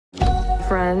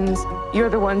friends. You're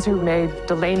the ones who made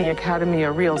Delaney Academy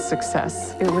a real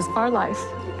success. It was our life.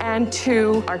 And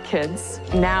to our kids.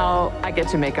 Now I get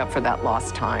to make up for that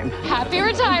lost time. Happy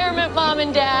retirement, Mom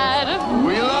and Dad.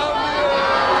 We love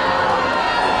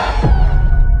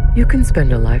you! You can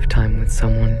spend a lifetime with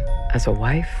someone as a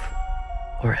wife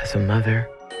or as a mother,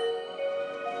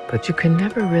 but you can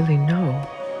never really know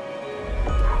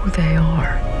who they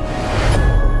are.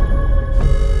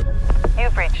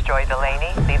 You've reached Joy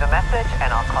Delaney. Leave a message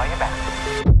and I'll call you back.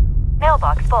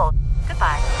 Mailbox full.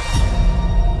 Goodbye.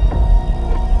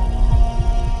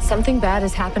 Something bad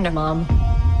has happened to Mom.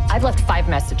 I've left 5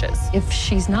 messages. If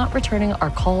she's not returning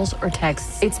our calls or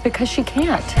texts, it's because she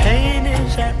can't. Pain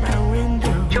is at my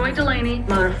window. Joy Delaney,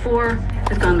 mother of 4,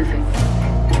 has gone missing.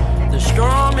 The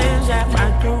storm is at my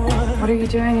door. What are you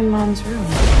doing in Mom's room?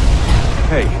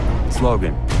 Hey, it's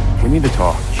Logan. We need to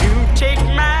talk. You take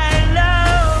my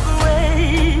love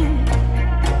away.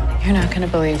 You're not gonna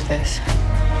believe this.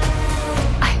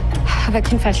 I have a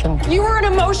confession. You were an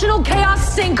emotional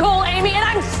chaos sinkhole, Amy, and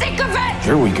I'm sick of it!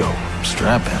 Here we go.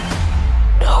 Strap in.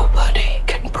 Nobody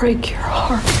can break your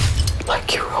heart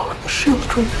like your own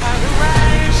children. How do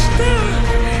I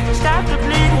still stop the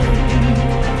bleeding?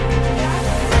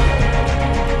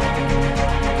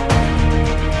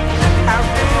 How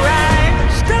do I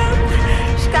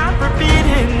stop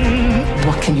repeating?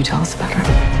 What can you tell us about her?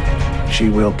 She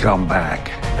will come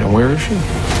back. And where is she?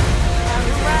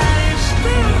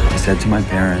 I said to my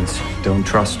parents, don't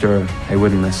trust her. They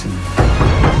wouldn't listen.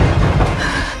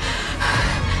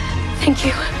 Thank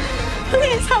you.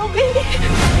 Please help me.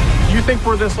 You think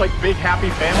we're this, like, big, happy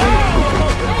family?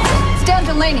 Stan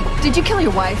Delaney, did you kill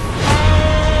your wife?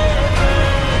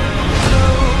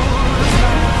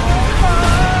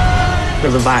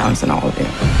 There's a violence in all of you.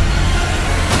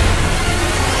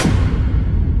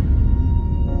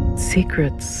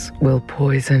 Secrets will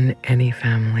poison any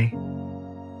family.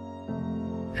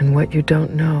 And what you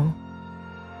don't know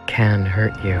can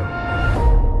hurt you.